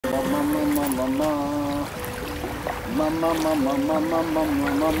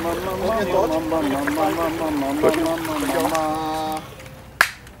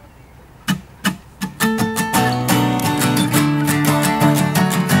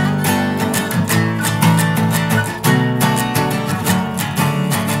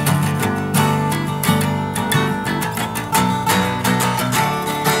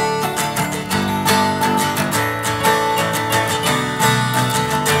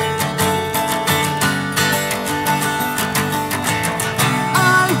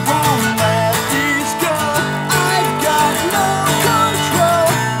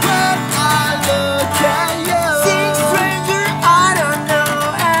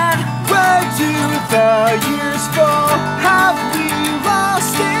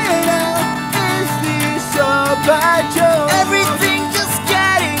Everything just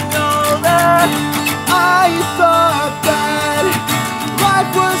getting older. I thought that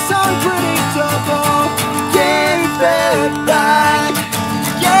life was unpredictable. Give it back,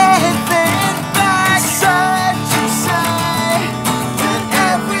 give it back. Sad to say that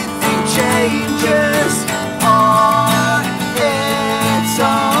everything changes on its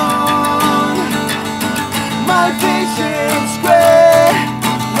own. My vision's gray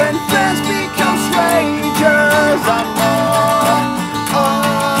when friends become strangers. I'm all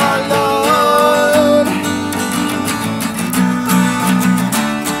alone.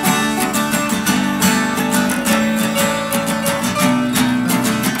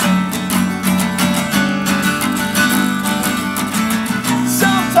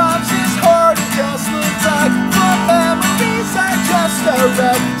 Sometimes it's hard to just look back, but memories are just a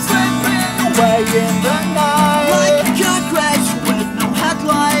wreck, slipping away in the night. Like a car crash with no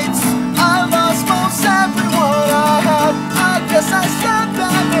headlights. I lost most everyone I had. I guess I stabbed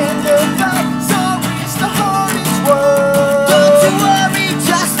them in the back. Sorry's the hardest word. Don't you worry,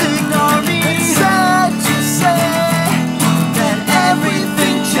 just ignore me. It's sad to say that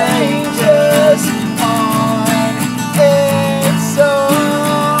everything changes on its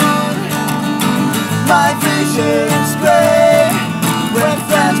own. My vision's gray when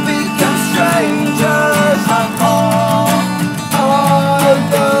friends become strangers. I'm all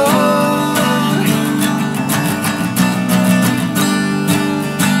alone.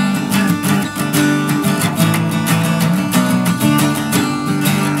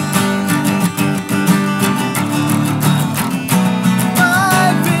 My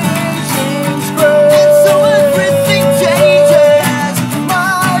vision's gray, and so everything changes.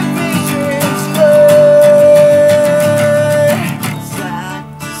 My vision's gray. Sad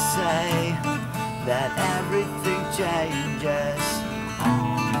to say that everything changes.